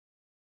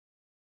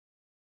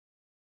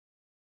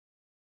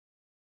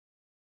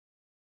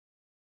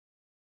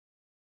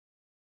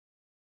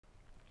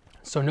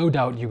So no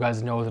doubt you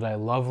guys know that I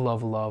love,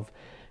 love, love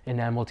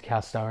enameled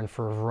cast iron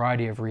for a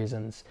variety of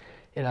reasons.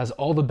 It has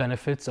all the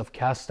benefits of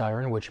cast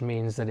iron, which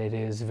means that it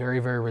is very,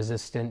 very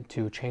resistant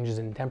to changes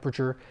in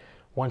temperature.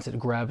 Once it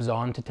grabs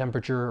on to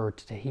temperature or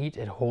to heat,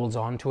 it holds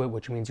on to it,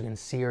 which means you can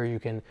sear, you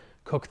can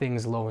cook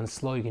things low and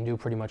slow, you can do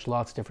pretty much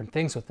lots of different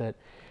things with it.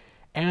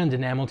 And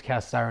enameled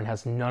cast iron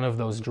has none of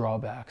those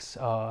drawbacks.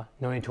 No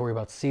need to worry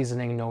about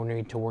seasoning, no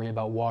need to worry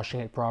about washing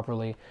it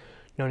properly,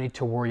 no need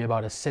to worry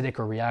about acidic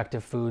or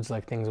reactive foods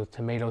like things with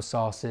tomato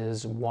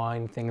sauces,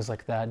 wine, things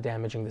like that,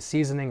 damaging the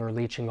seasoning or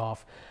leaching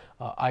off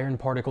iron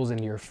particles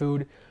into your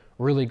food.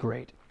 Really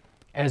great.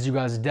 As you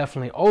guys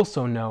definitely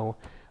also know,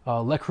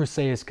 Le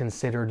Creuset is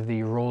considered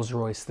the Rolls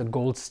Royce, the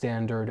gold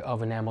standard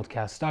of enameled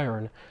cast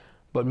iron,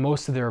 but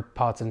most of their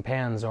pots and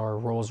pans are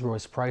Rolls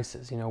Royce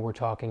prices. You know, we're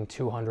talking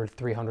 200,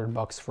 300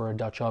 bucks for a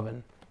Dutch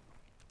oven.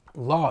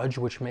 Lodge,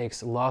 which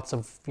makes lots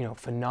of,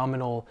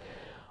 phenomenal,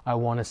 I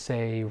want to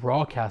say,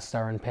 raw cast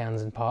iron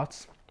pans and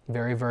pots.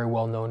 Very, very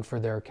well known for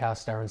their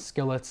cast iron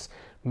skillets,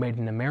 made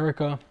in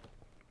America.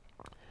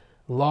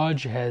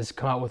 Lodge has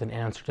come out with an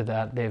answer to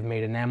that. They've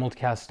made enameled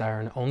cast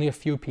iron, only a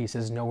few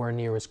pieces, nowhere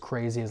near as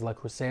crazy as Le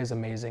Creuset's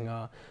amazing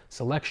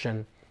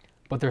selection,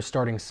 but they're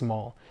starting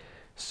small.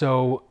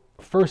 So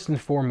first and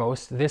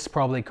foremost, this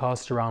probably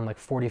costs around like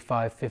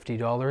 $45,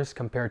 $50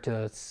 compared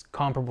to its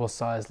comparable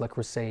size Le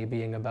Creuset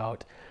being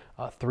about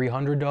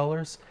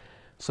 $300.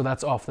 So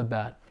that's off the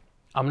bat.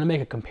 I'm going to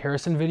make a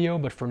comparison video,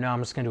 but for now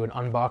I'm just going to do an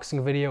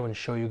unboxing video and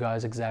show you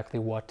guys exactly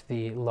what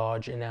the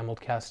Lodge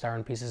enameled cast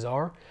iron pieces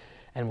are,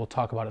 and we'll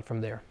talk about it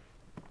from there.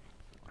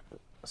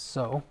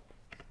 So,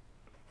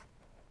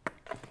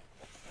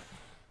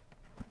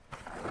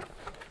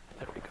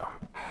 there we go.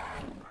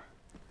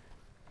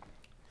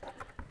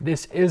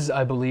 This is,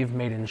 I believe,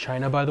 made in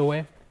China, by the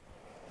way.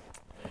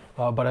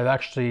 But I've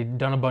actually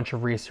done a bunch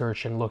of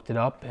research and looked it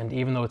up, and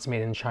even though it's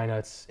made in China,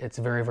 it's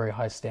very, very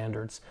high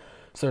standards.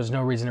 So there's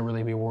no reason to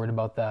really be worried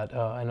about that.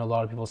 I know a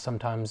lot of people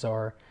sometimes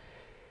are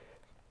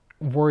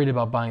worried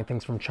about buying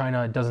things from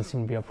China. It doesn't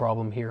seem to be a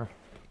problem here.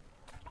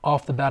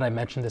 Off the bat, I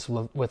mentioned this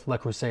with Le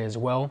Creuset as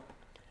well.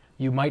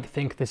 You might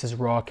think this is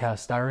raw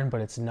cast iron,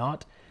 but it's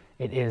not.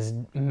 It is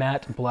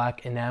matte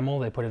black enamel.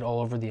 They put it all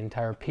over the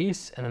entire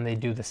piece, and then they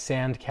do the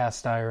sand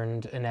cast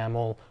ironed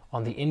enamel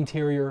on the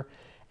interior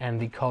and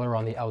the color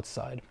on the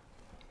outside.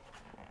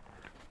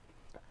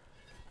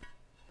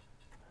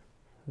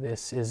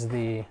 This is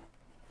the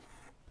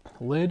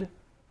lid.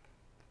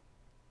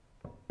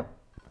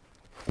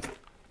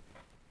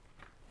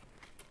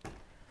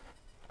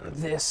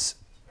 This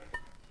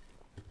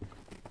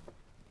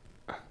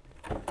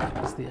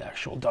is the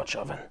actual Dutch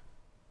oven.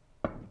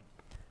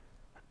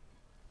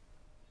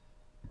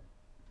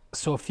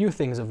 So a few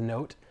things of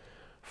note.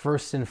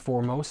 First and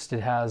foremost,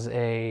 it has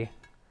a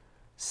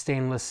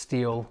stainless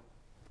steel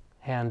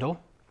handle,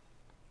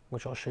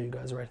 which I'll show you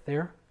guys right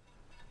there.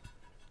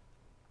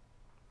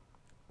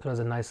 It has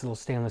a nice little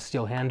stainless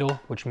steel handle,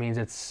 which means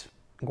it's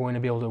going to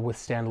be able to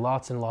withstand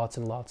lots and lots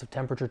and lots of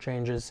temperature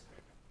changes.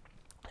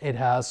 It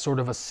has sort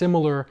of a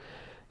similar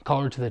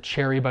color to the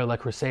Cherry by Le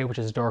Creuset, which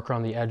is darker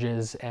on the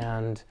edges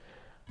and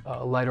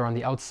lighter on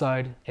the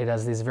outside. It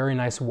has these very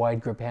nice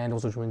wide grip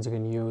handles, which means you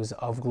can use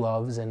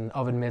gloves and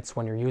oven mitts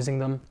when you're using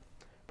them,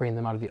 bringing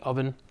them out of the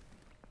oven.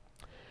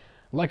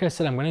 Like I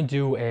said, I'm going to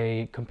do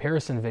a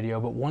comparison video,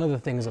 but one of the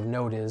things of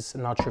note is,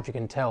 I'm not sure if you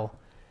can tell,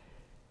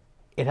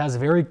 it has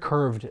very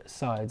curved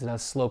sides. It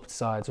has sloped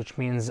sides, which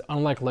means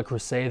unlike Le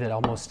Creuset that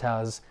almost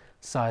has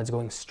sides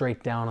going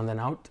straight down and then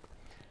out,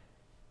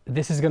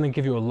 this is going to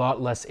give you a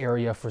lot less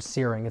area for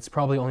searing. It's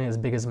probably only as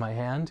big as my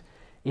hand,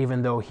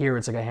 even though here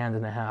it's like a hand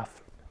and a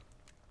half.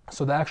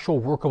 So the actual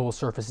workable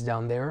surface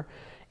down there,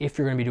 if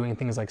you're going to be doing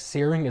things like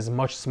searing, is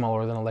much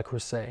smaller than a Le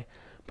Creuset.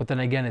 But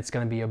then again, it's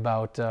going to be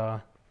about,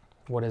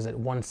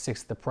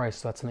 1/6 the price,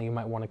 so that's something you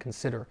might want to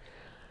consider.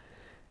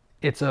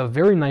 It's a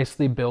very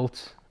nicely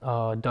built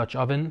Dutch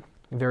oven,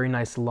 very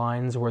nice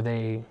lines where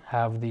they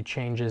have the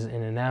changes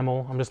in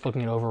enamel. I'm just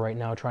looking it over right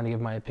now, trying to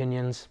give my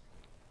opinions.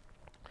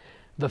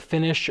 The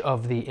finish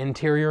of the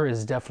interior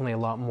is definitely a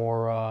lot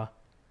more,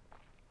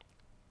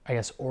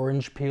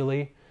 orange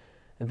peely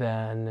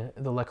than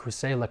the Le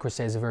Creuset. Le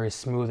Creuset is very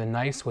smooth and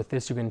nice. With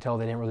this, you can tell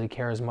they didn't really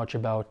care as much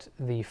about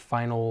the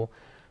final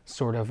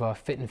sort of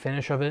fit and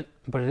finish of it,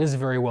 but it is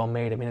very well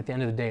made. I mean, at the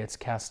end of the day, it's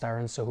cast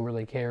iron, so who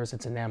really cares?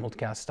 It's enameled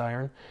cast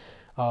iron.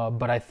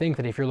 But I think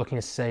that if you're looking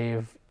to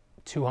save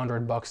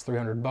 200 bucks,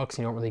 300 bucks,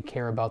 you don't really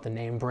care about the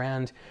name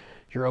brand,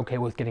 you're okay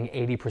with getting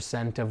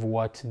 80% of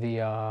what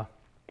the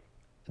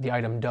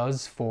item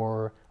does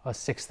for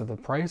 1/6 of the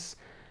price.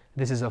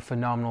 This is a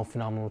phenomenal,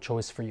 phenomenal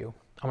choice for you.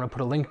 I'm going to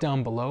put a link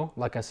down below.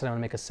 Like I said, I'm going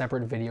to make a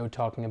separate video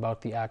talking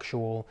about the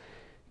actual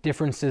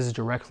differences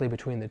directly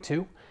between the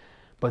two.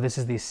 But this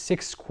is the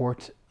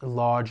 6-quart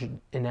Lodge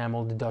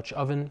enameled Dutch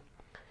oven.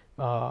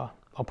 I'll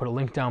put a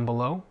link down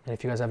below. And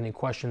if you guys have any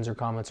questions or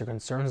comments or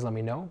concerns, let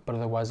me know. But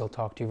otherwise, I'll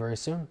talk to you very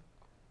soon.